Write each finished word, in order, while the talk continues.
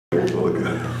Grateful to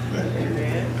God.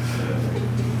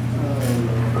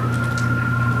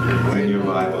 In your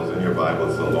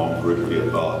Bibles, along with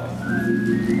your thought.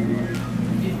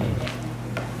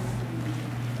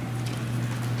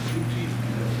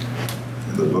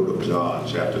 In the book of John,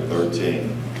 chapter 13.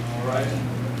 All right.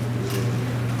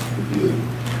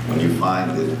 When you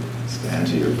find it, stand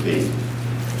to your feet.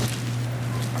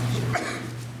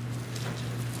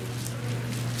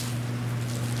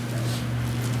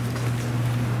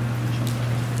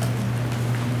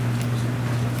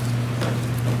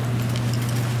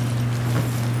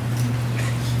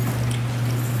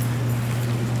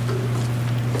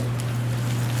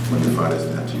 When you find it,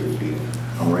 stand to your feet.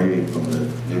 I'm reading from the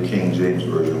New King James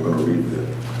Version. I'm going to read the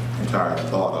entire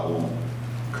thought. I won't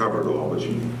cover it all, but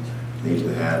you need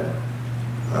to have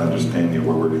understanding of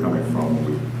where we're coming from.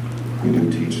 We do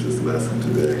teach this lesson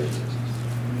today.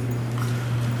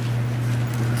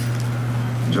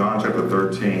 John chapter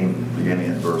 13,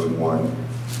 beginning at verse 1.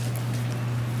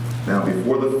 Now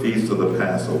before the feast of the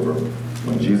Passover,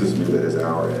 when Jesus knew that his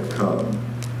hour had come,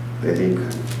 that he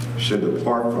should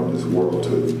depart from this world to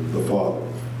the Father,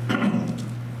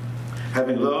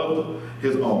 having loved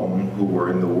his own who were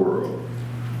in the world,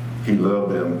 he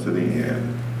loved them to the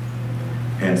end.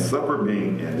 And supper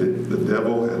being ended, the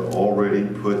devil had already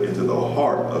put into the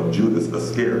heart of Judas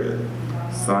Iscariot,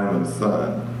 Simon's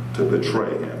son, to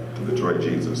betray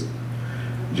Jesus.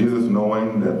 Jesus,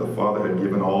 knowing that the Father had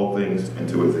given all things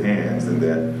into his hands and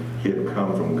that he had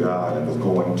come from God and was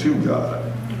going to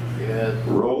God,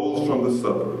 rose from the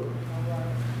supper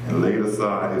and laid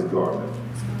aside his garment,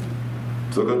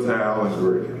 took a towel and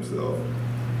girded himself.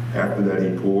 After that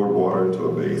he poured water into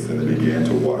a basin and began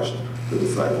to wash the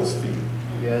disciples' feet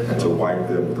and to wipe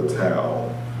them with a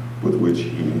towel with which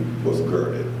he was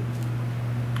girded.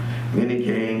 Then he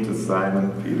came to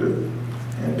Simon Peter,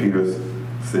 and Peter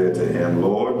said to him,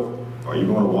 Lord, are you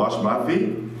going to wash my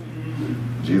feet?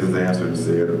 Jesus answered and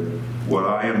said, what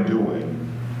I am doing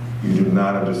you do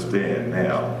not understand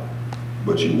now,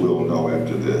 but you will know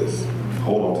after this.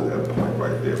 Hold on to that point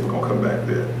right there. We're going to come back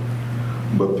there.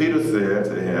 But Peter said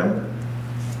to him,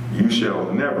 you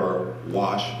shall never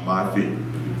wash my feet.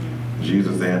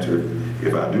 Jesus answered,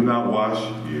 if I do not wash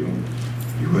you,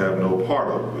 you have no part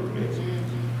of it with me.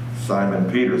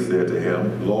 Simon Peter said to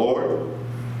him, Lord,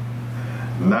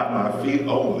 not my feet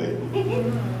only,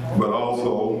 but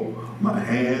also my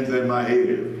hands and my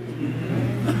head.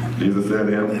 Jesus said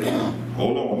to him,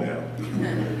 hold on now.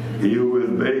 He who is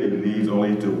bathed needs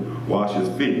only to wash his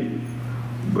feet,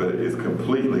 but is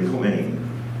completely clean.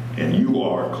 And you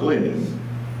are clean.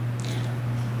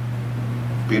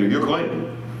 Peter, you're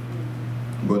clean,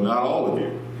 but not all of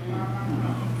you.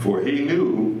 For he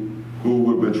knew who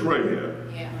would betray him.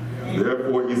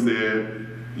 Therefore he said,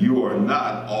 you are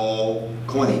not all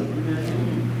clean.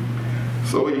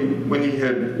 So when he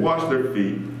had washed their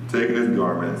feet, taken his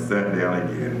garment, and sat down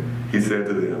again, he said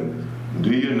to them,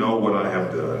 do you know what I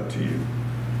have done to you?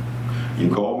 You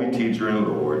call me teacher and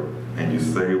Lord, and you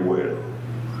say, well,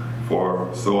 for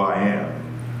so I am.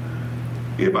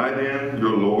 If I then,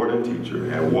 your Lord and teacher,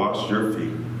 have washed your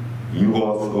feet, you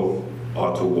also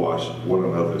ought to wash one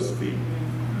another's feet.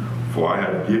 For I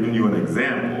have given you an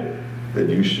example that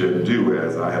you should do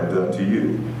as I have done to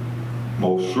you.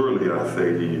 Most surely I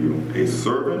say to you, a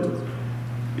servant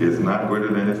is not greater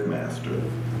than his master,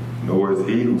 nor is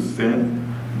he who sent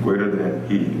greater than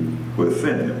he who has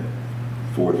sent him.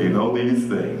 For if you know these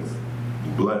things,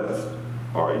 blessed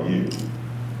are you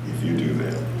if you do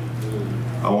them.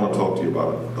 I want to talk to you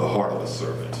about the heart of a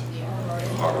servant. The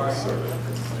heart of a servant.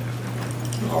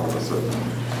 The heart of a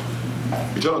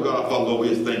servant. Eternal God, Father, Lord, we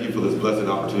just thank you for this blessed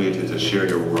opportunity to share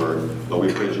your word. Lord,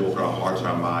 we pray that you open our hearts and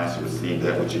our minds to receive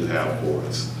that which you have for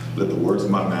us. Let the words of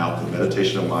my mouth, the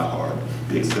meditation of my heart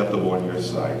be acceptable in your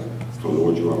sight. For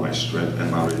Lord, you are my strength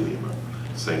and my redeemer.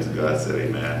 Saints of God said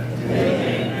amen.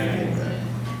 Amen. Amen.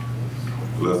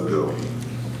 Let's go.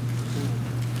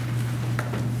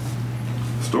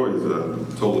 The story is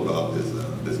told about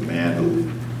this man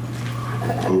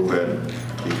who had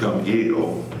become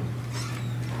ill.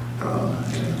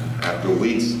 After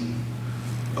weeks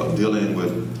of dealing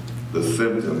with the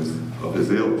symptoms of his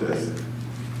illness,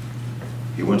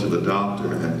 he went to the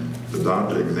doctor, and the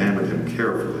doctor examined him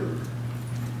carefully.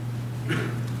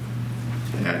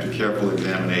 And after careful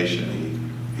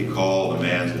examination, he called the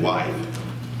man's wife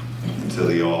into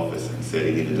the office and said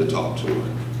he needed to talk to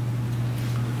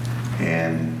her.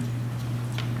 And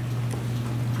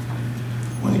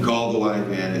when he called the wife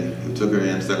in, he took her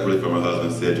in separately from her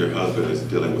husband and said, your husband is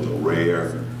dealing with a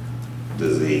rare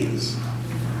disease.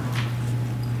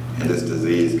 And this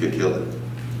disease could kill him.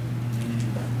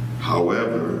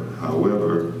 However,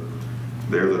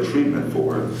 there's a treatment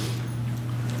for it.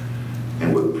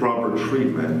 And with proper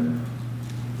treatment,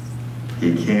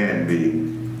 he can be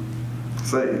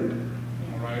saved.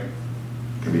 All right.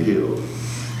 Can be healed.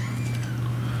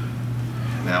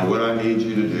 Now what I need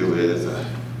you to do is,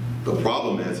 the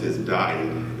problem is his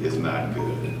diet is not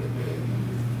good.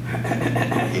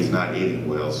 He's not eating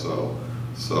well, so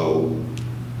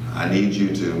I need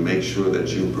you to make sure that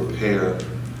you prepare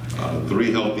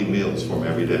 3 healthy meals for him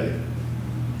every day.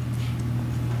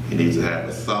 He needs to have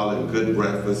a solid, good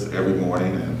breakfast every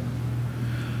morning, and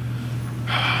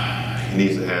he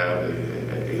needs to have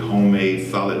a homemade,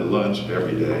 solid lunch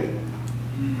every day.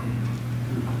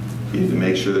 You need to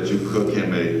make sure that you cook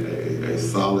him a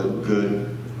solid, good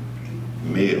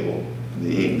meal in the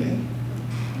evening.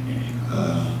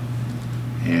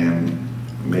 And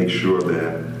make sure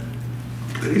that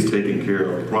he's taken care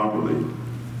of properly.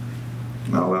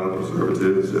 Not a lot of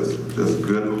preservatives, just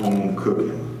good home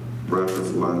cooking,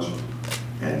 breakfast, lunch,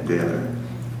 and dinner.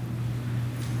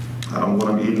 I don't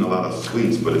want him eating a lot of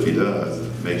sweets, but if he does,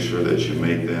 make sure that you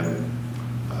make them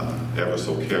ever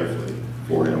so carefully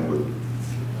for him with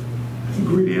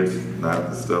ingredients, not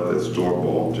the stuff that's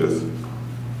store-bought, just,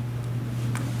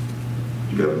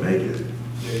 you gotta make it.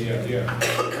 Yeah.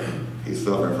 He's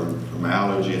suffering from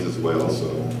allergies as well,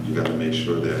 so you got to make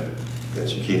sure that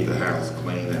you keep the house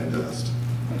clean and dust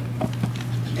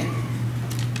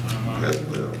as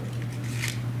well.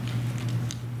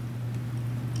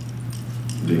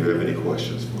 Do you have any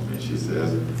questions for me? She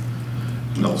says,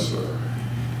 no, sir.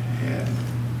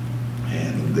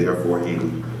 And therefore he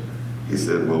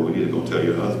said, well, we need to go tell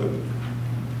your husband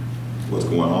what's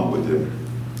going on with him.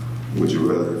 Would you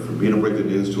rather for me to break the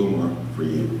news to him or for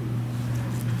you?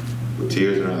 With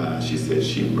tears in her eyes, she said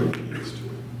she'd break the news to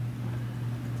him.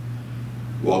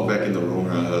 Walked back in the room,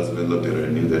 her husband looked at her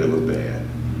and knew that it was bad.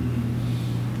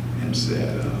 And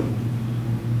said,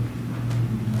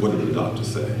 what did the doctor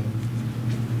say?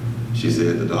 She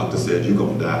said, the doctor said, you're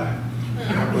going to die.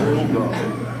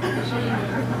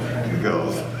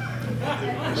 Because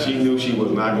she knew she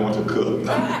was not going to cook.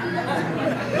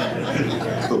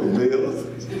 So the meals,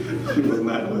 she was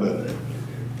not going to.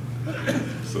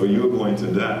 So you're going to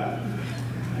die.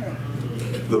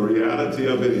 The reality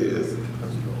of it is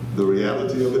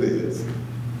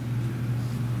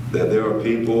that there are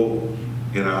people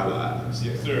in our lives,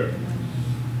 Yes, sir.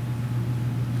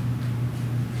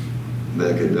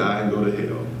 that can die and go to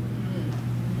hell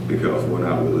because we're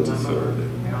not willing to serve it.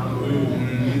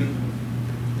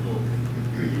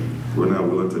 We're not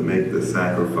willing to make the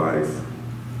sacrifice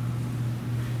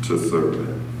to serve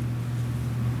it.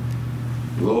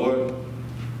 Lord,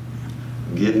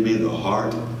 give me the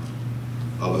heart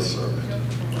of a servant.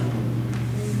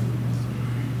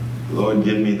 Lord,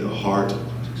 give me the heart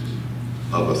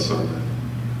of a servant.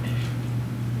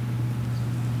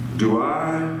 Do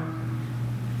I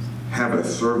have a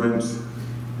servant's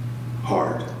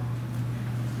heart?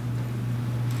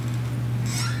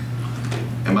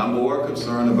 Am I more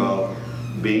concerned about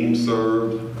being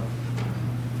served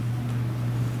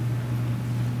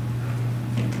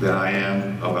than I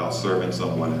am about serving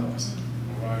someone else?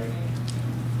 All right.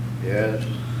 Yes.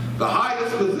 The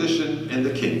highest position in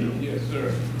the kingdom Yes,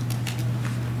 sir.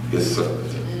 is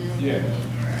servant. Yes.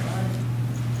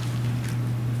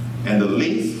 And the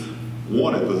least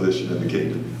wanted position in the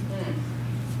kingdom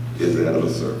is that of a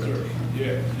servant.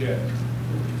 Sir. Yes.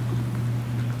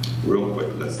 Real quick,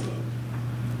 let's look.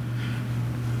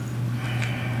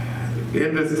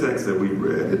 In this text that we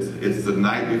read, it's the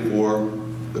night before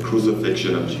the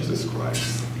crucifixion of Jesus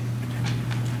Christ.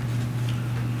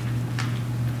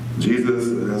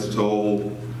 Jesus has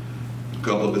told a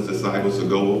couple of his disciples to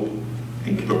go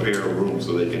and prepare a room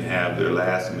so they can have their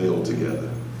last meal together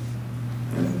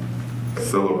and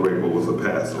celebrate what was a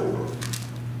Passover.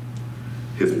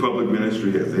 His public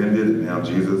ministry has ended, and now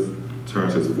Jesus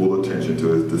turns his full attention to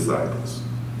his disciples.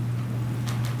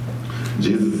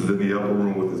 Jesus is in the upper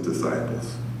room with his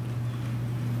disciples.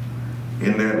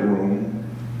 In that room,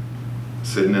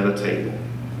 sitting at a table.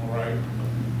 All right.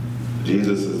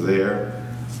 Jesus is there,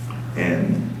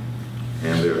 and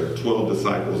there are 12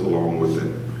 disciples along with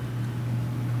him.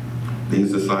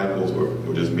 These disciples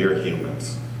were just mere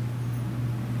humans.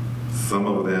 Some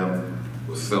of them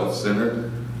were self-centered.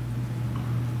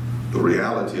 The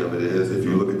reality of it is, if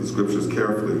you look at the scriptures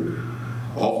carefully,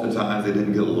 oftentimes they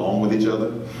didn't get along with each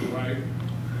other. Right.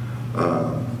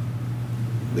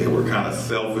 They were kind of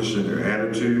selfish in their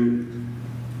attitude.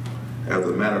 As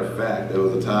a matter of fact, there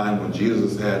was a time when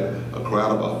Jesus had a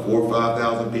crowd of about 4,000 or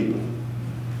 5,000 people,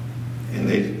 and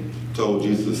they told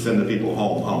Jesus to send the people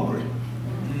home hungry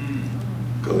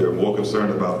because they were more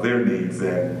concerned about their needs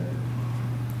than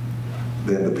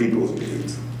than the people's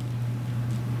needs.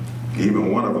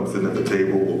 Even one of them sitting at the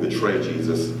table will betray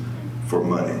Jesus for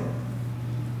money.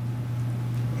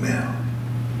 Now,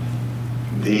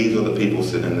 these are the people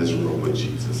sitting in this room with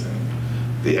Jesus, and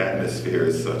the atmosphere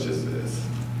is such as this.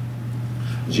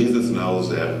 Jesus knows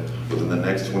that within the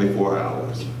next 24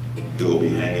 hours, he will be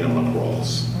hanging on a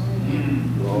cross.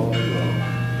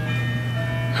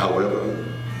 However,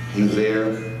 he's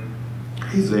there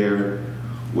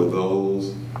with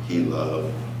those he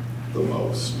loved the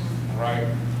most. Right.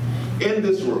 In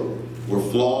this room were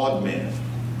flawed men.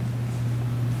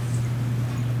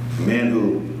 Men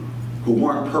who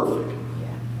weren't perfect.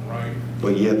 Right.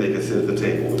 But yet they could sit at the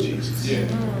table with Jesus. Yeah.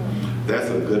 That's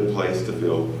a good place to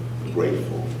feel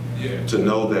grateful. Yeah. To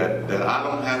know that I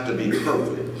don't have to be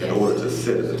perfect in order to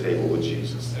sit at the table with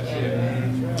Jesus. That's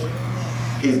it.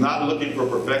 He's not looking for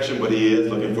perfection, but he is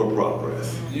looking for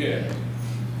progress. Yeah.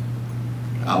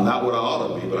 I'm not what I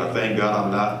ought to be, but I thank God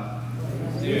I'm not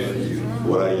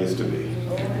what I used to be.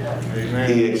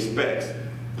 Amen. He expects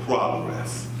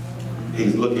progress.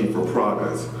 He's looking for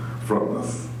progress from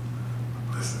us.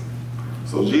 Listen.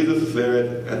 So Jesus is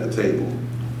there at the table.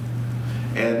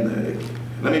 And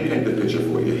let me paint the picture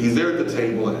for you. He's there at the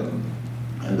table, and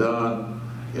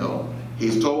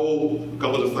he's told a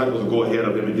couple of disciples to go ahead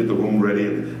of him and get the room ready.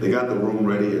 And they got the room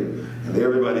ready, and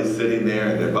everybody's sitting there,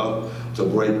 and they're about to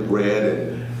break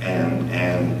bread,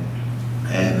 and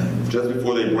just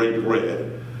before they break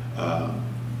bread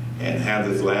and have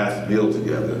this last meal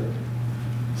together,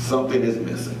 something is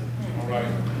missing. All right.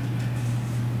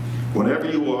 Whenever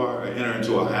you enter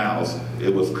into a house,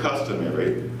 it was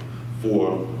customary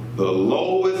for the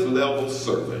lowest level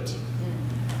servant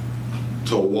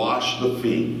to wash the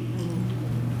feet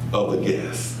of the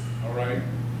guests. All right.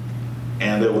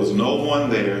 And there was no one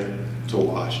there to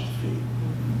wash the feet.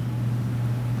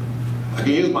 I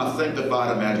can use my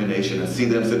sanctified imagination and see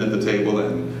them sitting at the table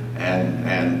and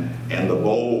the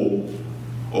bowl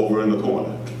over in the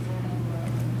corner.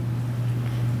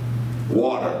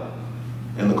 Water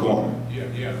in the corner.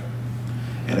 Yeah.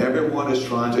 And everyone is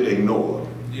trying to ignore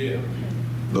Yeah.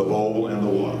 the bowl and the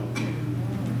water.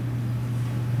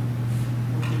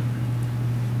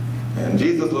 And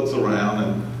Jesus looks around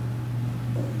and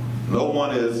no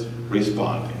one is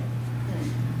responding.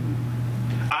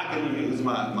 I can use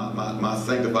my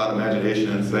sanctified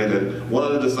imagination and say that one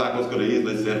of the disciples could have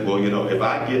easily said, well, if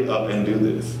I get up and do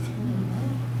this,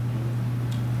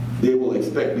 they will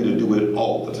expect me to do it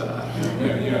all the time.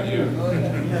 Yeah.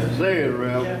 Say it,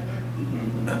 Ralph.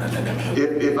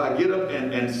 If I get up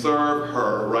and serve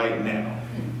her right now,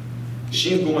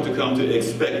 she's going to come to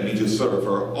expect me to serve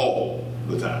her all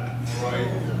the time. Right.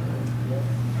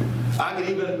 I can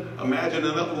even imagine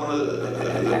another one of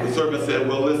the servants said,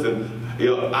 well, listen,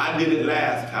 I did it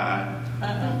last time.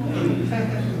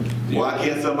 Why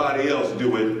can't somebody else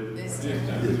do it?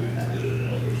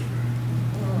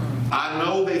 I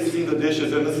know they see the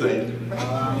dishes in the sink.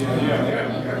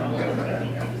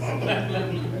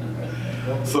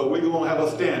 So we're going to have a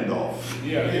standoff.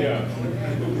 Yeah.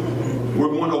 We're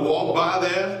going to walk by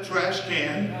their trash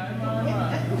can.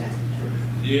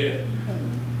 Yeah.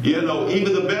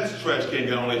 Even the best trash can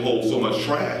only hold so much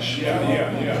trash.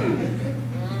 Yeah.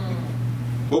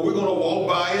 But we're going to walk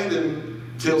by it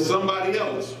until somebody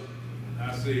else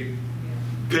I see.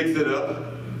 picks it up.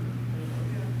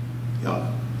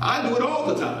 I do it all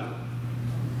the time.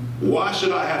 Why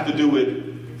should I have to do it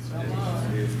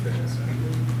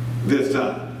this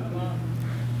time?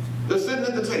 They're sitting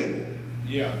at the table.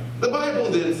 Yeah. The Bible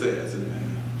then says,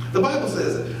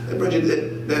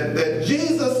 Bridget, that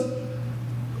Jesus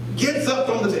gets up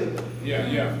from the table.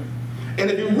 Yeah. And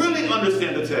if you really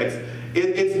understand the text,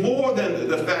 it's more than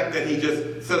the fact that he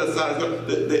just set aside his garment.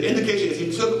 The indication is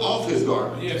he took off his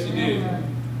garment. Yes, he did.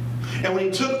 And when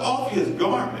he took off his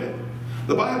garment,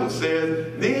 the Bible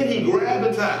says, then he grabbed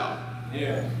a towel,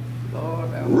 Yeah.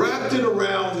 wrapped it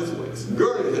around his waist,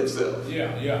 girded himself,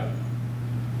 Yeah.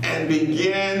 and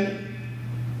began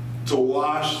to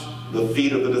wash the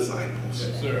feet of the disciples.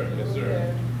 Yes, sir.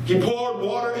 He poured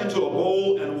water into a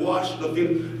bowl and washed the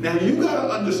feet. Now you got to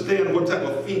understand what type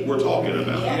of feet we're talking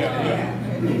about. Yeah.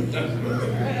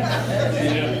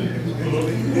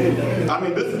 I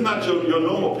mean, this is not your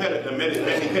normal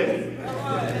mani-pedi.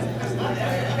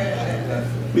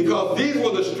 Because these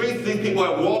were the streets these people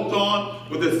had walked on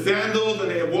with their sandals, and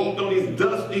they had walked on these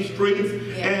dusty streets,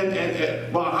 and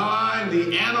behind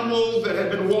the animals that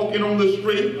had been walking on the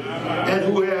street, and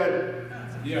who had...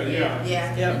 Yeah.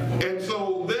 And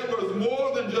so there was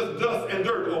more than just dust and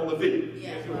dirt on the feet.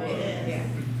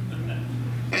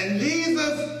 And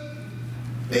Jesus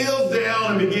kneels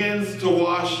down and begins to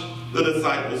wash the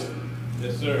disciples' feet.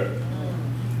 Yes, sir.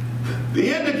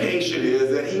 The indication is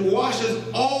that he washes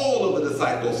all of the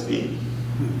disciples' feet.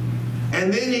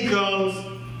 And then he comes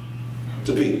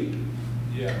to Peter.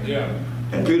 Yeah.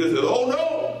 And Peter says, oh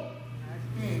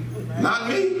no, not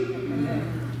me.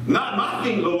 Not my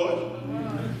feet, Lord.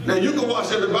 Now you can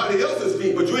wash everybody else's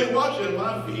feet, but you ain't washing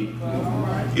my feet.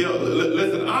 You know,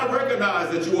 listen, I recognize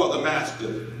that you are the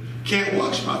master. Can't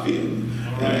wash my feet.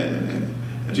 And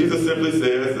Jesus simply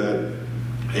says that,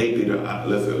 hey Peter,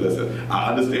 listen, I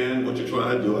understand what you're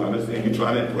trying to do. I understand you're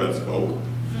trying to impress folk.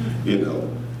 You know,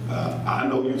 I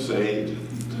know you saved.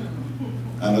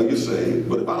 I know you're saved,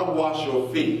 but if I don't wash your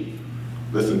feet,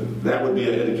 listen, that would be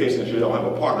an indication that you don't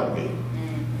have a part of me.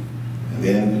 And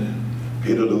then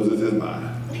Peter loses his mind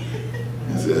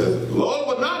and says, Lord,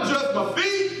 but not just my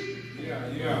feet.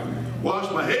 Yeah.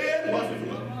 Wash my head, wash my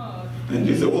foot. And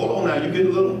Jesus said, hold on now, you get a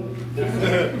little.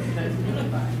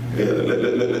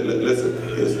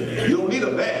 Listen, you don't need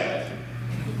a bath.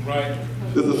 Right.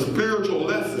 There's a spiritual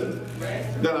lesson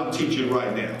that I'm teaching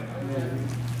right now.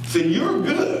 See, you're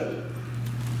good,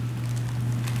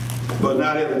 but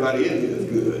not everybody in here is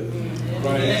good.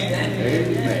 Right.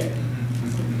 Amen.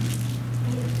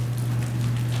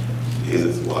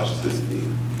 Jesus washes his feet.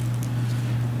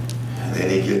 And then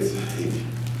he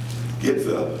gets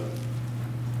up.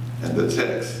 And the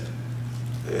text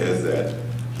is that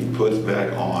he puts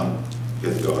back on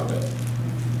his garment.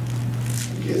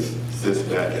 He sits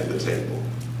back at the table.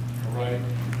 All right.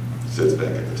 Sits back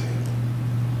at the table.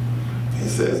 He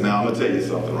says, now I'm going to tell you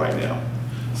something right now.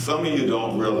 Some of you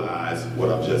don't realize what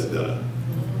I've just done.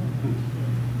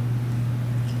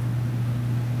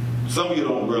 Some of you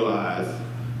don't realize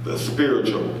the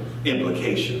spiritual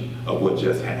implication of what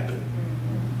just happened.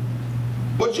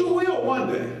 But you will one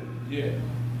day. Yeah.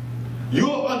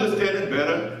 You'll understand it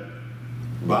better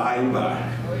by and by.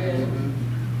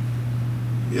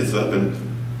 Gets up and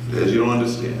says, you don't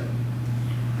understand.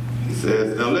 He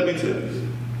says, now let me tell you.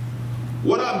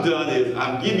 What I've done is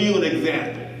I've given you an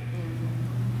example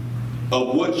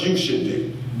of what you should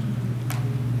do.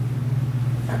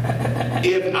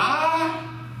 If I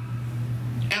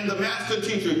am the master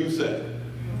teacher, you say,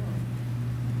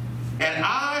 and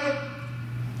I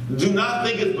do not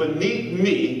think it's beneath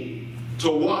me to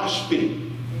wash feet,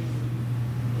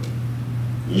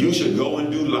 you should go and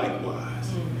do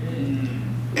likewise.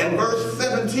 And verse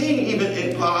 17 even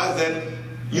implies that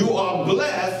you are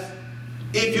blessed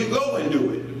if you go and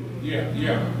do it.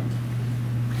 Yeah.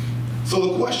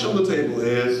 So the question on the table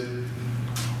is,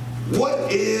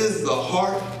 what is the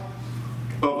heart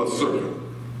of a servant?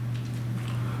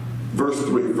 Verse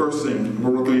 3, first thing, I'm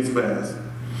going to read these fast.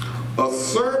 A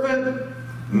servant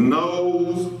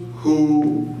knows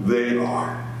who they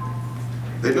are.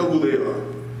 They know who they are.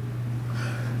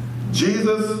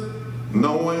 Jesus,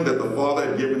 knowing that the Father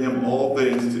had given him all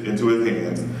things into his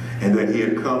hands, and that he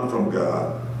had come from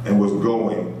God and was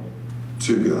going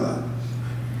to God.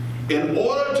 In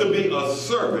order to be a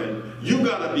servant, you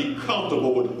got to be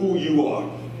comfortable with who you are.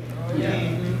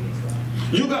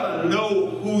 You got to know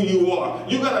who you are.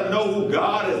 You got to know who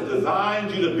God has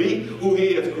designed you to be, who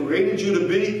he has created you to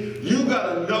be. You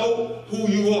got to know who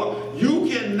you are. You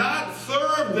cannot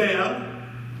serve them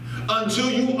until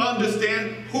you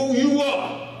understand who you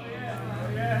are.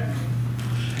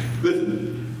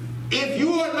 Listen, if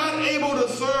you are not able to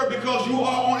serve because you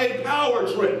are on a power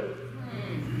trip,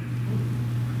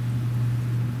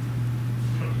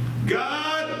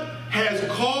 God has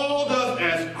called us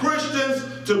as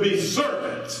Christians to be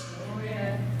servants.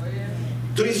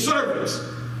 To be servants.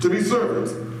 To be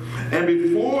servants. And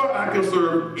before I can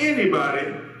serve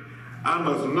anybody, I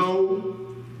must know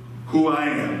who I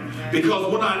am.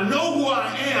 Because when I know who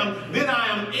I am, then I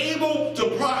am able to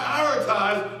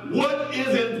prioritize what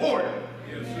is important.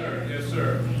 Yes,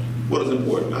 sir. What is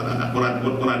important?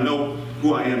 When I know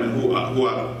who I am and who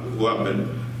I've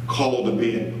been called to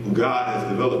be, and who God has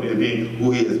developed me to be,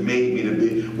 who he has made me to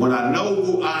be. When I know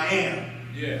who I am,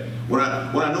 when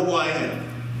I know who I am,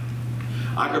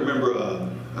 I can remember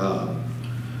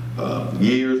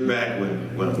years back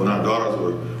when our daughters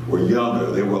were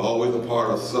younger, they were always a part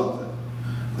of something.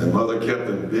 Their mother kept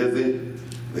them busy.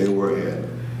 They were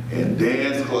in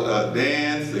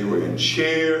dance, they were in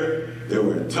cheer, they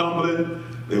were in tumbling,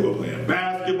 they were playing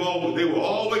basketball, they were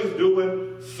always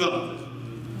doing something.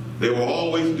 They were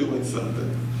always doing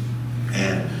something.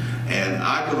 And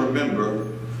I can remember,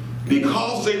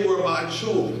 because they were my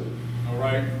children, all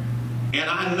right, and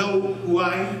I know who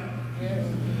I am,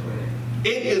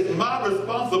 it is my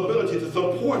responsibility to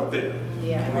support them.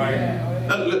 right.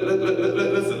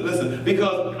 Listen,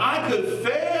 because I could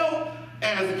fail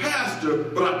as pastor,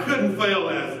 but I couldn't fail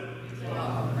as.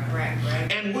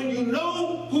 And when you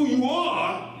know who you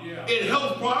are, it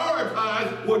helps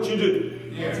prioritize what you do.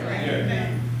 Yeah.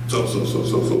 So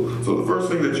the first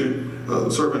thing that the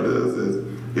servant does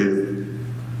is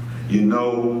you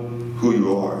know who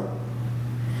you are.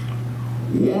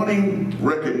 Wanting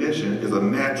recognition is a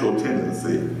natural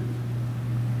tendency,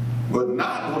 but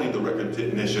not wanting the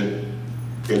recognition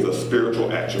is a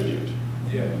spiritual attribute.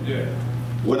 Yeah.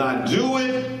 When I do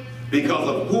it because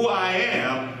of who I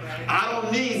am, I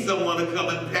don't need someone to come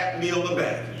and pat me on the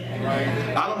back. Right.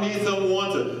 I don't need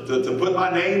someone to put my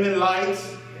name in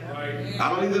lights. Right. I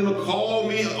don't need them to call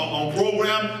me on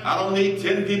program. I don't need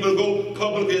 10 people to go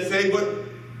public and say, but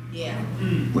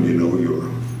when you know who you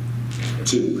are.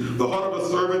 2, the heart of a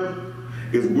servant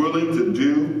is willing to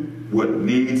do what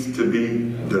needs to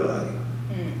be done.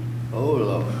 Oh,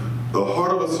 Lord. The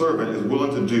heart of a servant is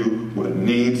willing to do what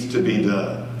needs to be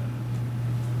done.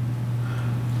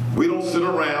 We don't sit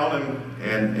around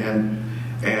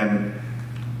and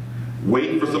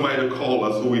wait for somebody to call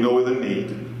us who we know is in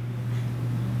need.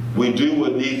 We do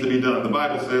what needs to be done. The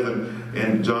Bible says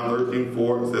in John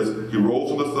 13:4, it says, he rose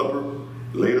from the supper,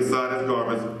 laid aside his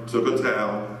garments, took a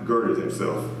towel, girded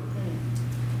himself.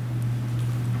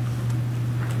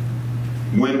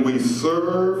 When we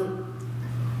serve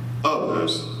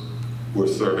others, we're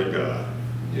serving God.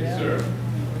 Yes, sir.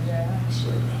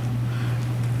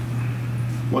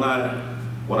 When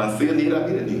I see a need, I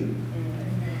meet a need.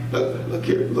 Look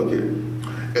here.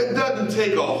 It doesn't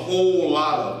take a whole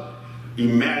lot of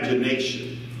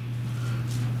imagination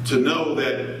to know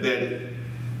that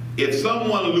if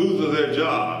someone loses their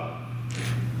job,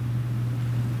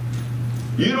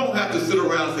 you don't have to sit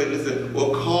around and say, listen,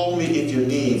 well, call me if you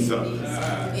need something.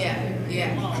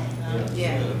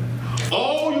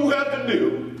 All you have to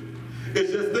do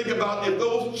is just think about if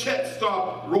those checks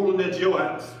start rolling into your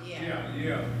house.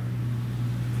 Yeah.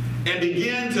 And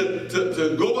begin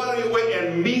to go out of your way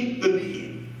and meet the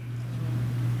need.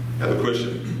 As a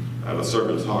Christian, I have a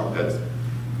servant's heart.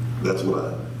 That's what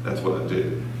I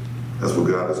do. That's what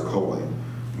God is calling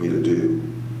me to do.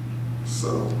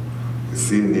 So we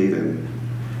see a need and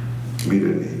meet a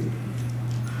need.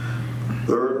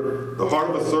 Third, the heart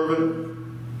of a servant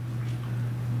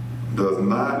does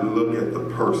not look at the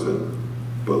person,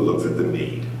 but looks at the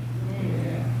need.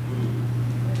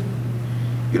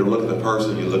 You don't look at the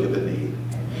person, you look at the need.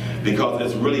 Because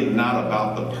it's really not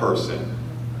about the person.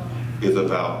 It's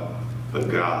about the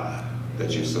God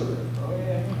that you serve.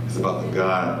 It's about the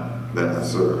God that I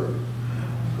serve.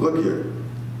 Look here.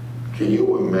 Can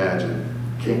you imagine?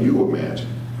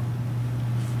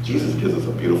 Jesus gives us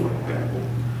a beautiful example.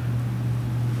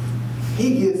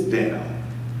 He gets down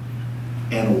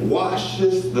and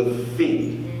washes the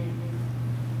feet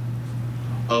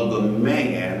of the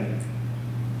man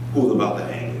who's about to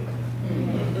hang him.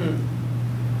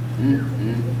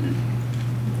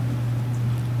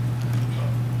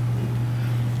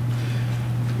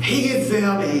 He gets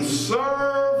down and he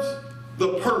serves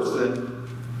the person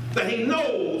that he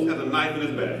knows has a knife in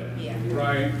his back.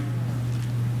 Right.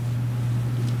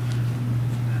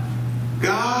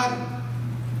 God,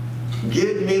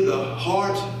 give me the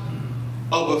heart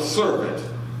of a servant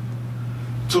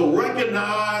to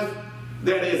recognize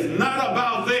that it's not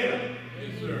about them.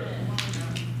 Yes, sir.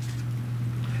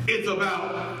 It's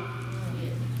about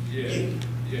you.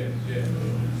 Yes.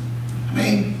 I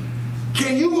mean,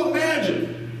 can you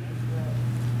imagine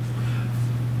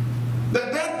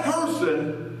that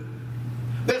person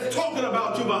that's talking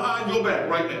about you behind your back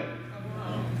right now,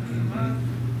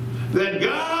 that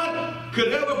God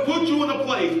could ever put you in a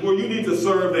place where you need to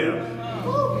serve them?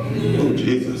 Oh,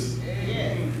 Jesus.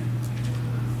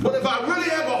 But if I really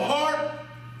have a heart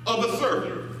of a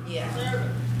servant,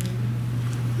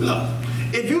 look,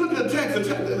 if you look at the text,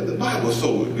 the Bible is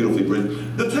so beautifully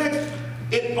written. The text,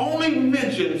 it only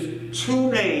mentions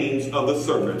 2 names of the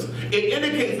servants. It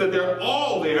indicates that they're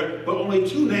all there, but only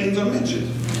 2 names are mentioned.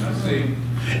 I see.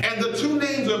 And the 2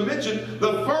 names are mentioned.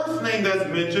 The first name that's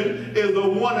mentioned is the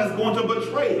one that's going to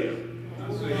betray him.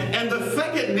 I see. And the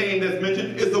second name that's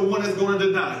mentioned is the one that's going to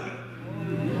deny him.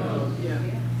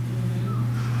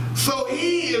 So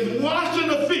he is washing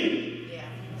the feet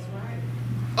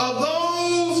of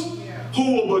those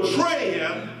who will betray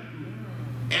him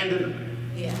and deny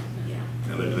him.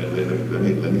 Now, let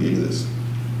me give you this.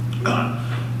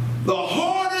 The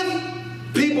hardest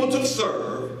people to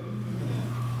serve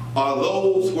are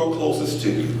those who are closest to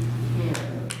you.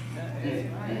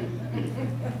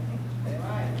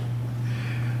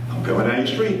 I'm coming down your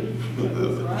street.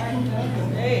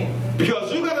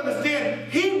 Because you got to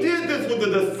understand, he did this with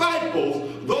the disciples,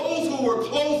 those who were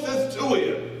closest to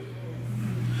him.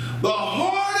 The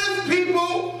hardest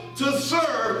people to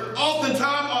serve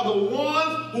oftentimes are the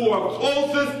ones who who are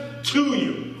closest to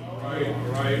you. Right,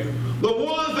 right. The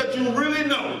ones that you really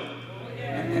know.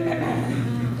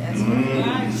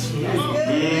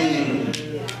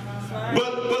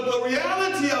 But the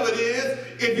reality of it is,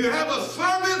 if you have a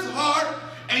servant's heart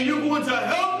and you're going to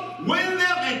help win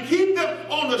them and keep them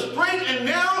on the straight and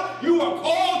narrow, you are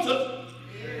called to.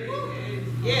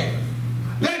 Yes.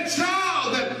 That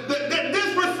child that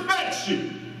disrespects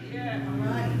you. Yeah, all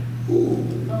right.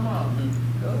 Ooh. Come on.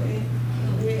 Go ahead.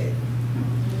 Go ahead.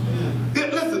 Yeah,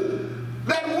 listen,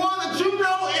 that one that you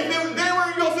know, if they were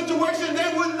in your situation, they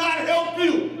would not help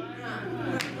you.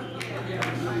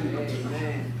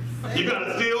 You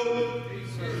gotta still.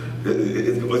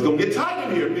 It's gonna get tight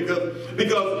in here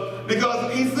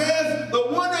because he says the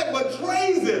one that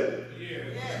betrays him,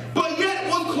 but yet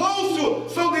was close to him.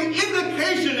 So the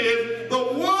indication is the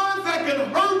ones that can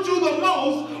hurt you the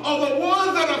most are the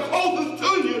ones that are closest to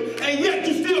you, and yet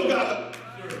you still gotta.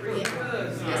 You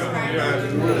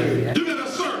gotta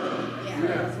serve.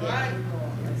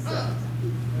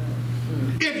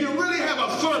 If you really have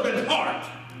a servant heart,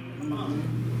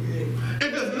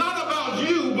 if it's not about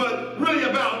you but really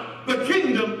about the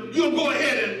kingdom, you'll go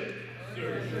ahead and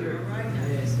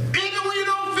even when you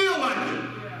don't feel like it.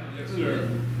 Yes, sir.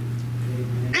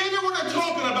 Even when they're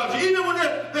talking about you, even when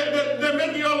they're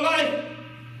making your life.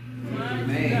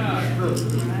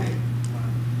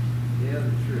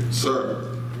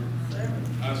 Sir.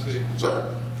 I see.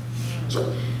 Sir.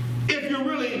 Sir. If you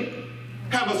really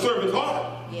have a servant's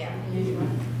heart. Yeah.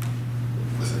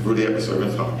 Listen, really have a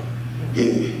servant's heart.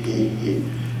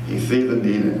 He sees the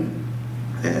need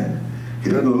and he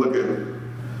doesn't look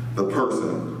at the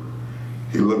person.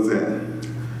 He looks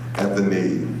at the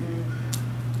need.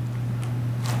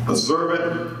 A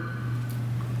servant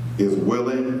is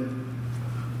willing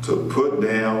to put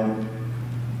down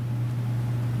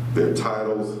their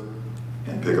titles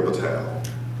and pick up a towel.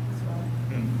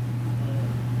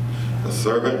 A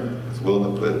servant is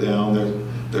willing to put down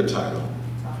their title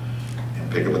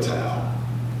and pick up a towel.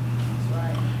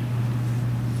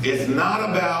 It's not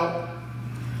about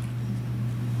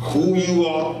who you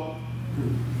are.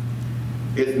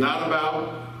 It's not about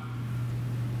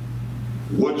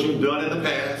what you've done in the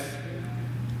past.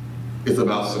 It's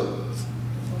about service.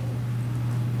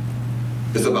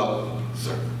 It's about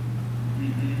service.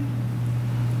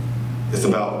 It's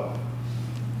about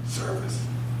service.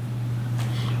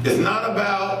 It's not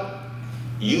about,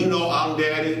 you know I'm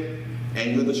daddy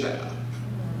and you're the child.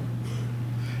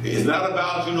 It's not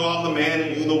about, you know I'm the man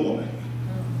and you the woman.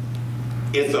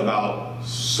 It's about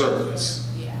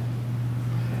service. Yeah.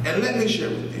 And let me share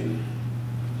with you.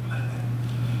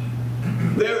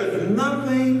 There is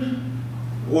nothing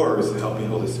worse, help me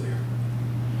Holy Spirit,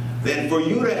 than for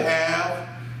you to have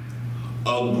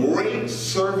a great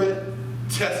servant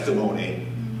testimony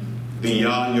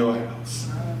beyond your house.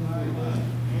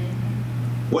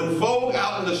 When folk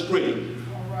out in the street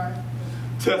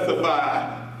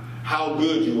testify how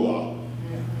good you are,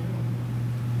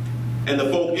 and the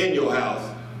folk in your house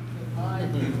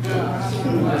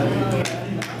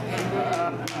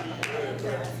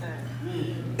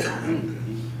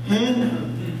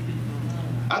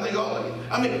I think all of you.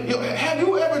 I mean, have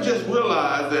you ever just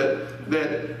realized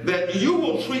that you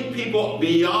will treat people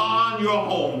beyond your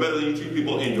home better than you treat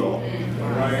people in your home?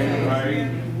 Right.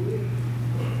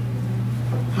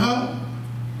 Huh?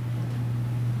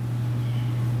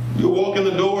 You walk in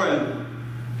the door and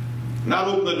not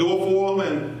open the door for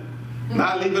them and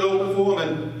not leave it open for them,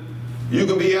 and you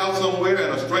can be out somewhere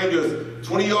and a stranger is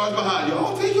 20 yards behind you.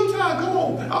 Oh, take your time, come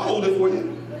on, I'll hold it for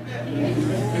you.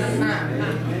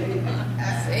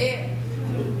 That's it.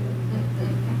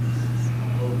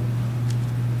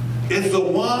 It's the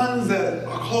ones that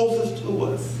are closest to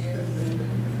us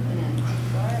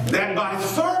that by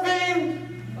serving,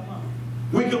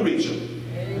 we can reach them.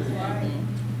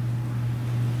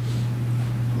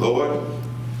 Lord,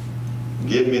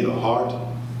 give me the heart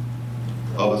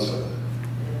of a servant.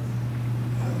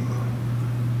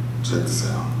 Check this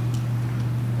out.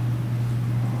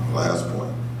 Last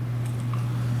point.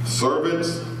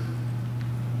 Servants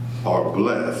are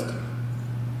blessed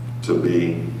to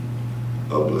be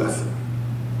a blessing.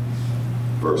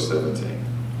 Verse 17.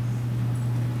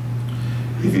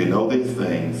 If you know these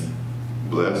things,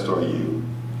 blessed are you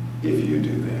if you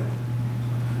do them.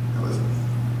 Now listen.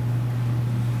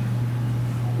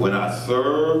 When I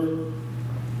serve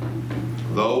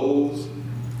those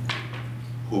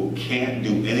who can't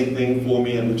do anything for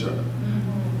me in return.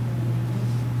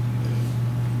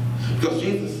 Because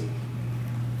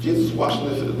Jesus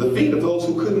washing the feet of those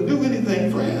who couldn't do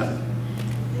anything for him.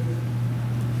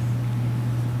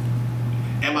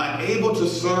 Am I able to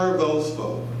serve those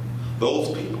folk?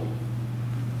 those people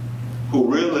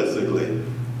who realistically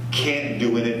can't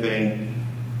do anything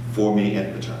for me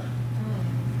in return.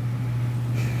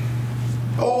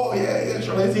 Oh, yeah,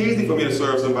 sure. It's easy for me to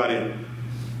serve somebody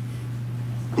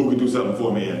who can do something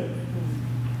for me in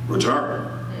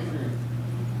return.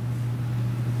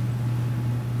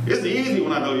 It's easy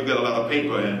when I know you got a lot of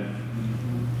paper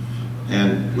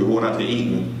and we're going out to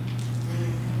eat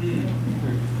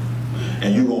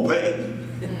and you gonna pay.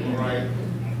 Right.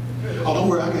 Oh, don't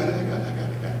worry, I got it.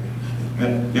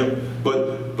 And, you know,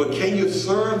 but can you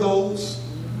serve those?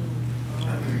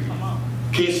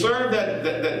 Can you serve that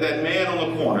man on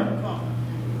the corner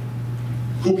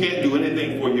who can't do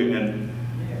anything for you in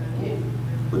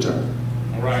return?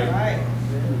 Right.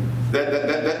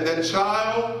 That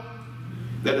child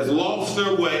that has lost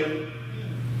their way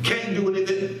can't do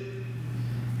anything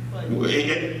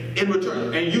in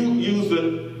return. And you use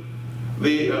the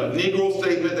Negro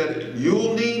statement that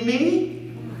you'll need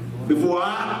me before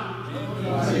I.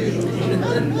 That's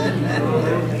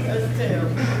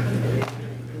terrible.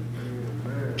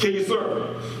 Can you serve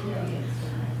them?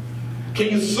 Can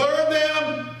you serve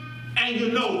them and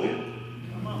you know them?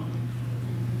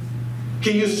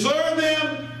 Can you serve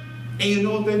them and you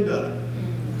know what they've done?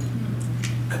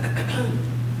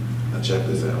 Now check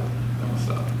this out. I'm going to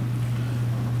stop.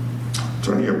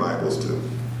 Turn your Bibles to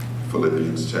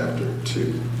Philippians chapter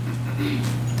 2.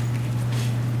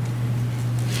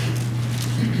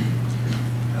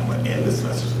 I'm going to end this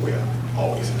message the way I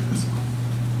always end this one.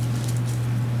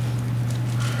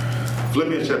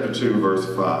 Philippians chapter 2, verse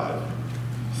 5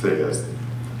 says,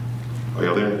 are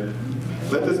y'all there?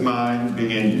 Let this mind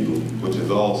be in you, which is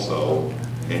also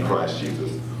in Christ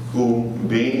Jesus, who,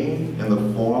 being in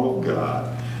the form of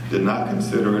God, did not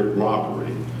consider it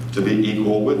robbery to be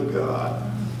equal with God,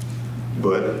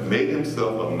 but made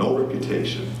himself of no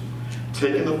reputation,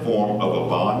 taking the form of a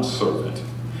bondservant,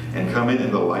 and coming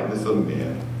in the likeness of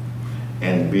men,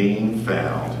 and being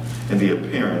found in the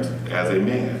appearance as a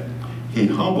man, he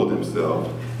humbled himself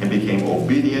and became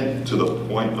obedient to the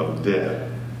point of death,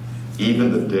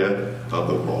 even the death of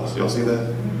the cross. Y'all see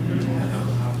that?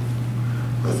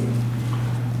 Listen.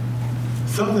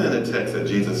 Something in the text that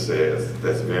Jesus says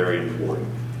that's very important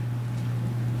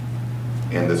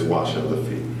in this washing of the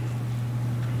feet.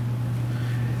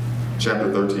 Chapter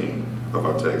 13 of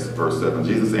our text, verse 7.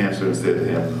 Jesus answered and said to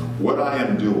him, what I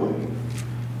am doing,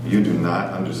 you do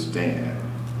not understand,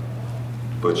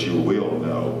 but you will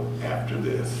know after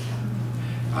this.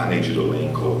 I need you to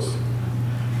lean close.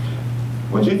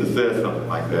 When Jesus says something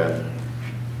like that,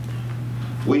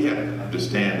 we have to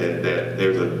understand that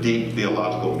there's a deep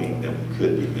theological meaning that we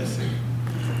could be missing.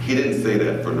 He didn't say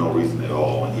that for no reason at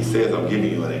all. When he says, I'm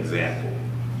giving you an example.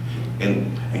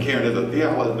 And Karen, there's a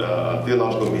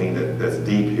theological meaning that's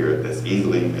deep here that's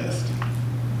easily missed.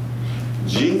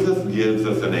 Jesus gives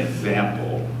us an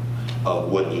example of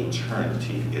what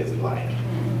eternity is like.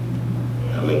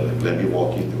 Now let me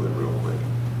walk you through it real quick.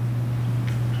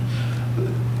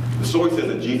 The story says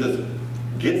that Jesus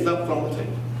gets up from the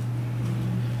table,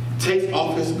 takes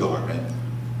off his garment,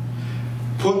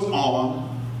 puts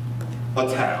on a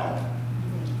towel,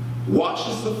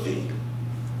 washes the feet,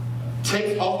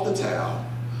 takes off the towel,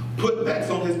 puts back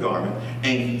on his garment,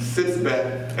 and sits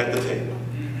back at the table.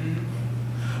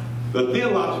 The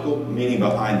theological meaning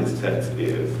behind this text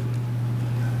is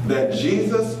that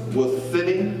Jesus was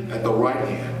sitting at the right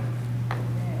hand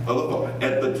of the Father,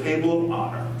 at the table of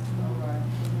honor.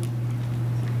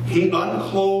 He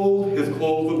unclothed his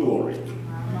clothes of glory,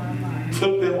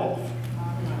 took them off,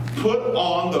 put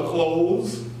on the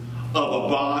clothes of a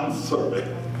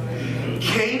bondservant,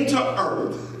 came to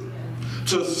earth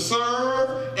to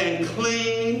serve and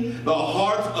clean the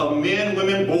hearts of men,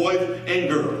 women, boys, and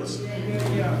girls.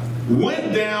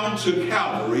 Went down to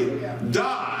Calvary,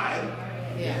 died.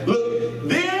 Look,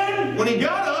 then when he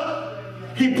got up,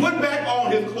 he put back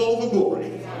on his clothes of glory.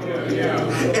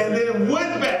 And then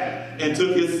went back and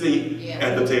took his seat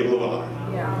at the table of honor.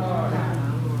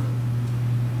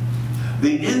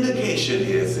 The indication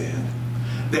is then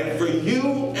that for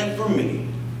you and for me,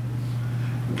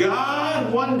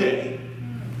 God one day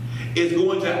is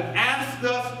going to ask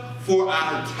us for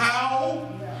our towel,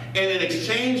 and in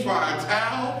exchange for our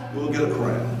towel, we'll get a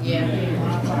crown.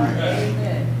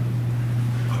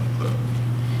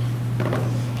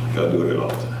 Gotta do it all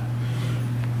the time.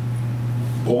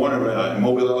 Born in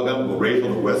Mobile, Alabama, but raised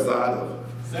on the west side of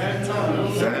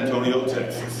San Antonio,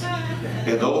 Texas.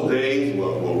 In those days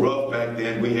were rough back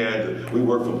then. and we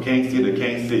worked from King City to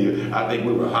King City. I think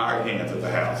we were hired hands at the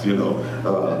house, you know.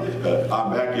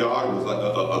 Our backyard was like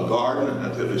a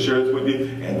garden, to share this with you,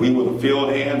 and we were the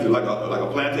field hands, like a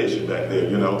plantation back there,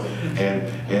 you know.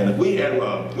 And we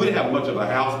didn't have much of a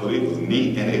house, but it was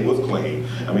neat and it was clean.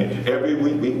 I mean, every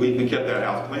week we kept that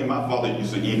house clean. My father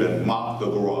used to even mop the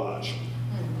garage.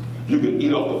 You could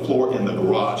eat off the floor in the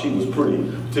garage. He was pretty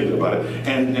particular about it.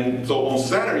 And so on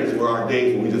Saturdays were our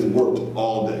days when we just worked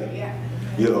all day. Yeah.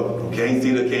 You know, from King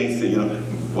City to King City. You know,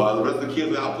 while the rest of the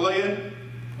kids were out playing,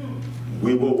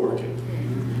 we were working.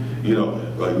 You know,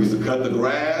 like we used to cut the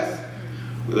grass.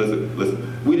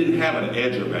 Listen, we didn't have an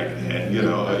edger back then. You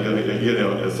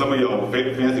know, some of y'all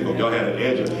fancy folk, y'all had an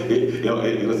edger.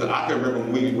 Listen, I can remember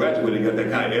when we graduated, got that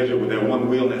kind of edger with that one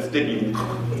wheel and that sticky.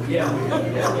 Yeah.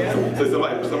 So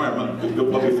somebody,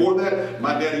 but before that,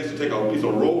 my dad used to take a piece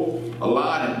of rope, a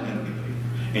line,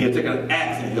 and he'd take an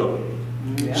axe and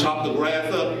he'd chop the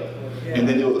grass up. And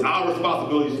then it was our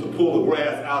responsibility to pull the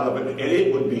grass out of it, and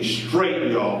it would be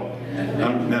straight, y'all.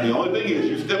 Now the only thing is,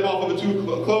 you step off of it too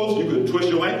close, you could twist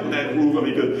your ankle in that groove. I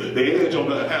mean, because the edge on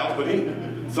the house, but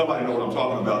somebody know what I'm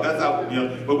talking about. That's how, you know.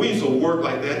 But we used to work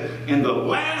like that, and the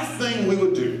last thing we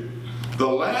would do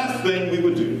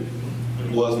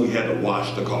was we had to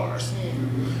wash the cars.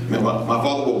 My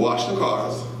father would wash the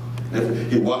cars.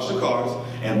 He'd wash the cars,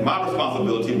 and my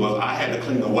responsibility was I had to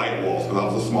clean the white walls because I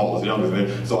was the smallest,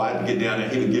 youngest, so I had to get down there.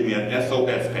 He would give me an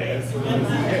SOS pass.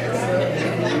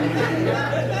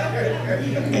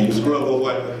 And you scrub those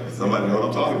white, somebody know what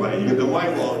I'm talking about. You get the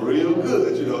white walls real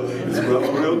good, you know. You scrub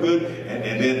them real good,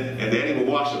 and then he would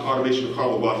wash the car to make sure the car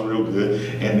was washed real good,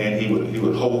 and then he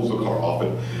would hose the car off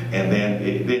it, and then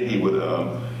he would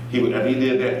after he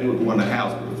did that, he would go in the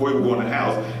house. But before he would go in the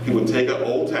house, he would take an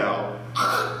old towel,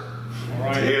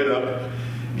 tear it up,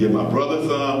 give my brother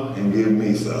some, and give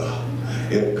me some.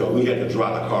 Because we had to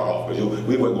dry the car off, because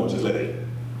we weren't going to just let it.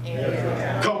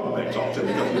 Come on back, talk to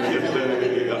me. I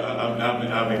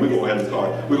mean, we're going to have this car.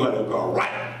 We're going to have the car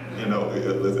right. You know,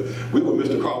 listen, we were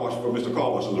Mr. Car Wash before Mr.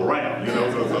 Car Wash was around. You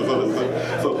know,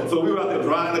 so we were out there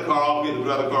drying the car off, getting to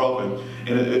dry the car off, and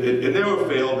it never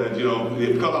failed that, you know,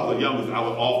 because I was the youngest, I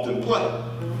would often play.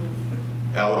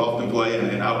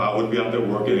 And I would be out there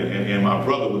working, and my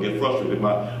brother would get frustrated.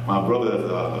 My brother is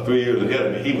 3 years ahead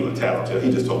of me. He was a tattletale.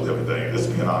 He just told everything, just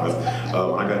being honest.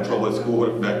 When I got in trouble at school,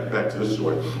 back to this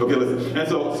story. Okay, listen. And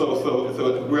so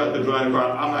we're out there drying the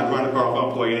car. I'm not drying the car off,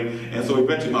 I'm playing. And so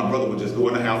eventually my brother would just go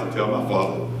in the house and tell my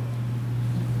father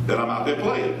that I'm out there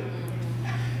playing.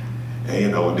 And you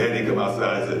know, when Daddy come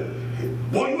outside and said,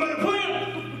 "Boy, you out there playing?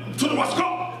 I'm trying to watch the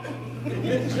car."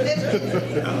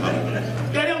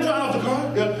 Daddy, I'm drying off the car.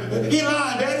 He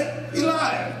lying, Daddy. He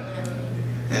lying.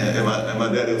 And my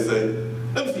daddy would say,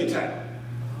 "Let me see your towel."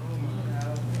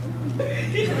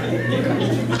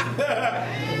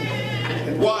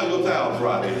 Why your towel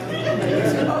Friday?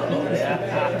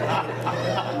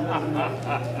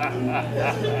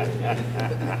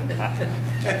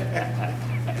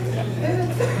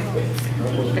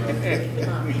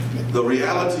 The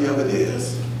reality of it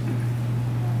is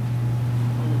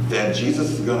that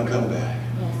Jesus is going to come back,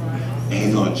 and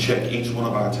he's going to check each one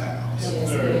of our towels.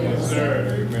 Yes,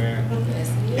 sir. Amen.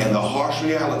 And the harsh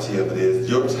reality of it is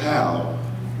your towel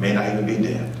may not even be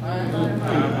damp.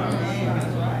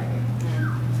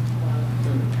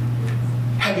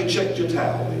 Have you checked your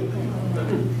towel lately?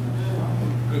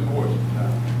 Good question.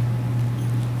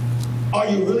 Are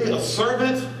you really a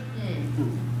servant?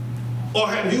 Or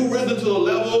have you risen to the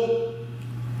level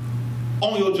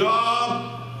on your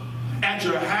job, at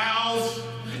your house,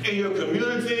 in your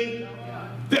community,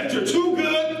 that you're too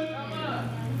good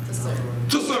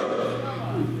to serve?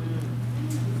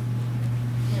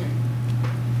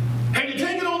 Have you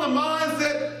taken on the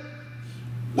mindset,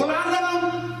 well, I let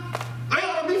them, they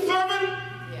ought to be serving?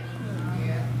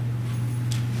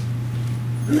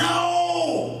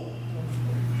 No!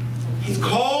 He's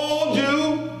called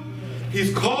you,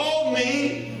 he's called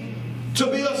me to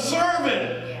be a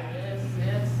servant.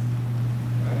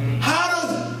 How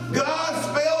does God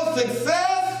spell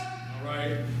success? All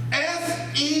right.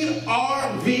 S-E-R-V-A-N-T.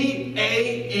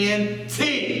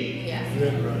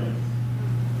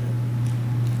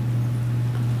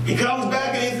 He comes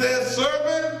back and he says,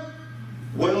 "Servant,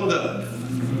 well done."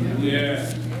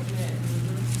 Yeah.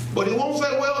 But he won't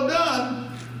say well done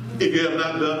if you have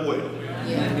not done well.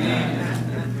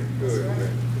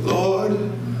 Lord,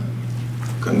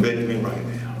 convict me right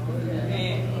now.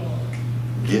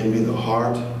 Give me the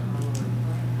heart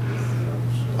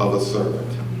of a servant.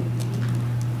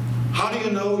 How do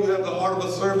you know you have the heart of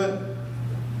a servant?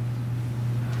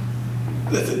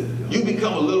 Listen, you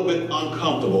become a little bit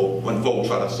uncomfortable when folk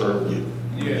try to serve you.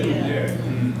 Yeah.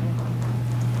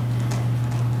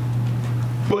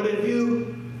 But if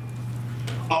you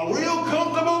are real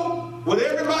comfortable with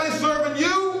everybody serving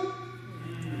you,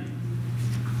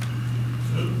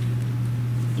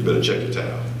 you better check your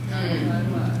towel.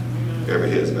 Every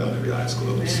head's bowed, every eye's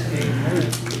closed.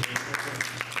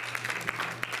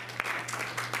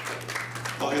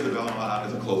 All heads are bowed, all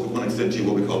eyes are closed. We want to extend to you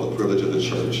what we call the privilege of the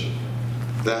church.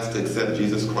 That's to accept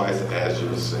Jesus Christ as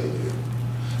your Savior.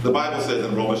 The Bible says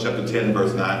in Romans chapter 10,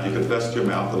 verse 9, if you confess with your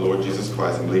mouth the Lord Jesus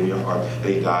Christ and believe in your heart that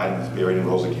He died and was buried and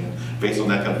rose again, based on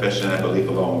that confession and that belief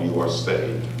alone, you are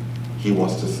saved. He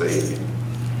wants to save you.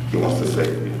 He wants to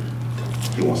save you.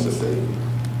 He wants to save you.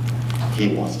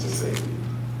 He wants to save you.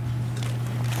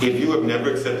 If you have never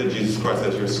accepted Jesus Christ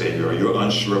as your Savior, or you're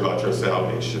unsure about your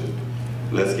salvation,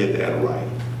 let's get that right.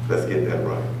 Let's get that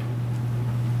right.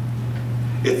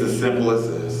 It's as simple as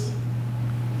this.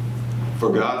 For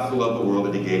God so loved the world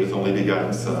that He gave His only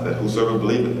begotten Son, that whosoever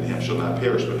believeth in Him shall not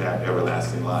perish but have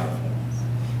everlasting life.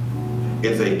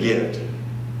 It's a gift.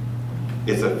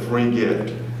 It's a free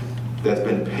gift that's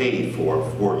been paid for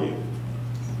you.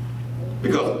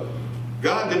 Because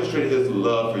God demonstrated His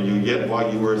love for you yet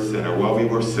while you were a sinner, while we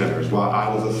were sinners, while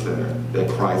I was a sinner, that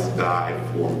Christ died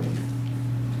for me.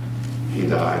 He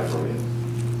died for me.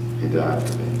 He died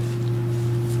for me.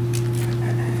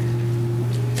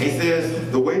 He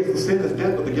says, the wages of sin is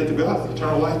death, but the gift of God is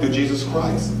eternal life through Jesus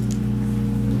Christ.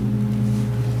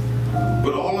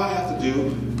 But all I have to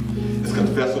do is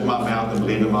confess with my mouth and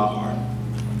believe in my heart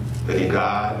that He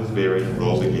died, was buried, and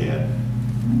rose again.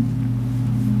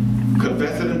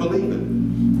 Confess it and believe it.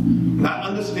 Not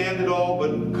understand it all,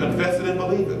 but confess it and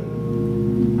believe it.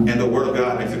 And the Word of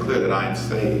God makes it clear that I am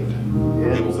saved.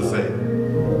 He wants to save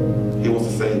me. He wants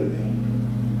to save me.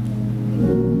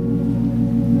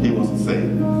 He wants to save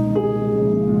me.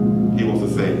 He wants to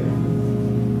save me.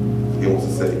 He wants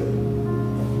to save me.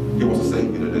 He wants to save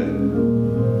me today.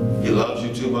 He loves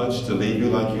you too much to leave you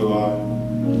like you are.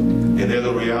 And there's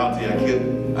a reality.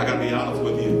 I got to be honest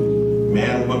with you.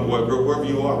 Man, woman, boy, girl, wherever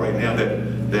you are right now,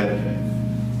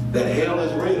 that hell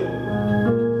is real.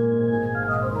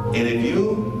 And if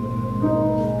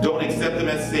you don't accept Him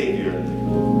as Savior,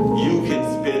 you can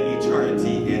spend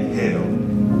eternity in hell.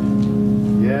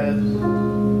 Yes.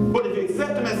 But if you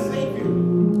accept Him as Savior,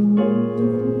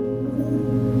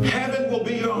 heaven will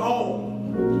be your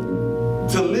home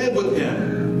to live with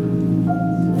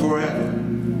Him forever.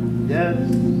 Yes.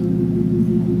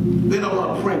 Then I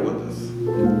want to pray with us.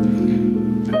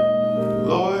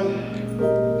 Lord,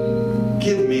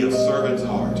 give me a servant's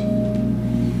heart.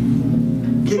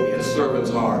 Give me a servant's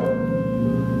heart.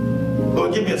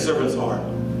 Lord, give me a servant's heart.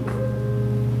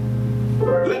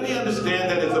 Let me understand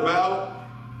that it's about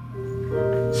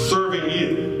serving you.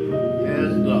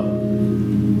 Yes,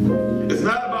 Lord. It's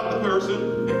not about the person.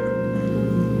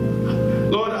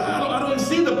 Lord, I don't even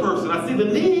see the person. I see the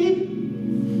need.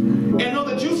 And know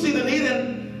that you see the need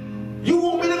and you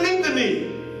want me to meet the need.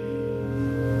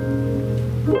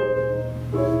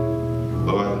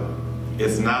 Lord,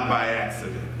 it's not by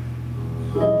accident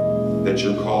that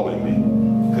you're calling me,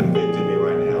 convicting me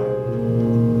right now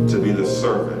to be the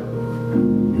servant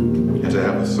and to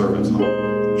have a servant's heart.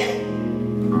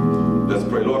 Let's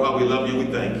pray. Lord, how we love you, we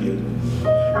thank you.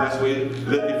 As we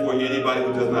lift before you anybody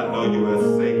who does not know you as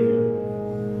Savior.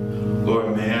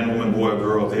 Lord, man, woman, boy,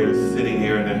 girl, they're sitting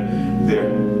here and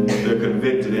they're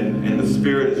convicted and the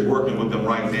Spirit is working with them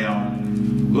right now.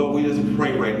 Lord, we just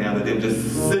pray right now that they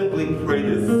just simply pray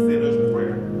this sinner's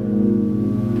prayer.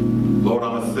 Lord,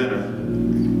 I'm a sinner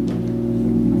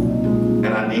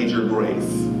and I need your grace.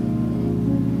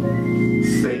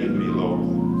 Save me, Lord.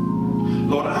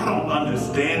 Lord, I don't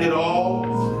understand it all,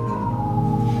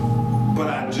 but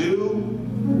I do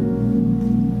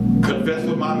confess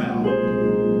with my mouth.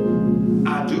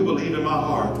 I do believe in my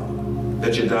heart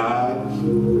that you died,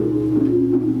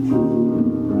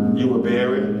 you were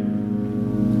buried,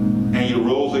 and you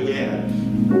rose again.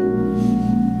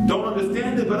 Don't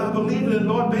understand it, but I believe it, and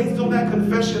Lord, based on that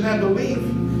confession, that belief,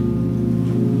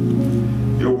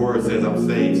 your word says, I'm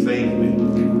saved. Save me.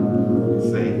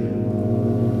 Save me.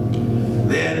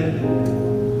 Then,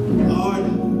 Lord,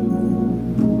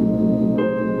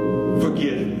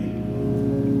 forgive me.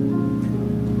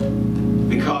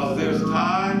 Because there's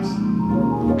times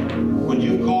when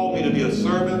you called me to be a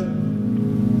servant,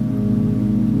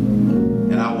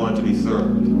 and I want to be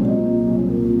served.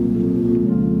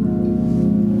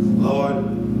 Lord,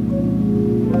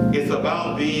 it's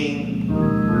about being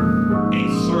a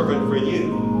servant for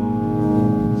you.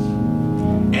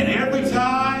 And every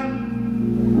time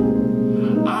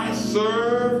I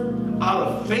serve out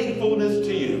of faithful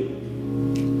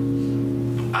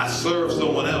I serve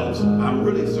someone else, I'm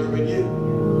really serving you.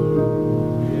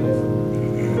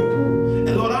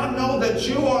 And Lord, I know that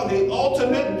you are the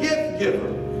ultimate gift giver.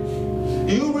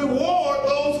 You reward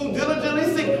those who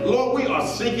diligently seek. Lord, we are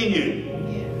seeking you.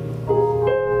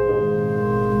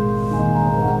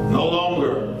 No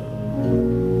longer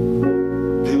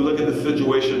do you look at the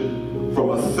situation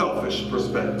from a selfish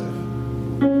perspective.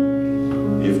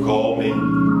 You've called me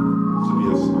to be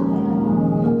a servant.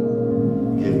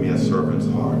 Give me a servant's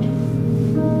heart.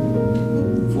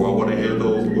 For I want to hear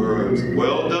those words,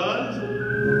 well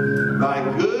done, thy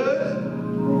good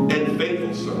and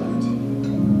faithful servant.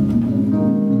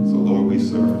 So Lord, we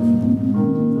serve.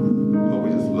 Lord, we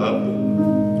just love you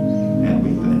and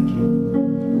we thank you.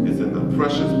 It's in the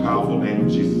precious, powerful name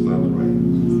of Jesus I pray.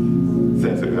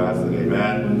 Saints of God said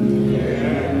amen.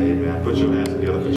 Amen. Put your hands together.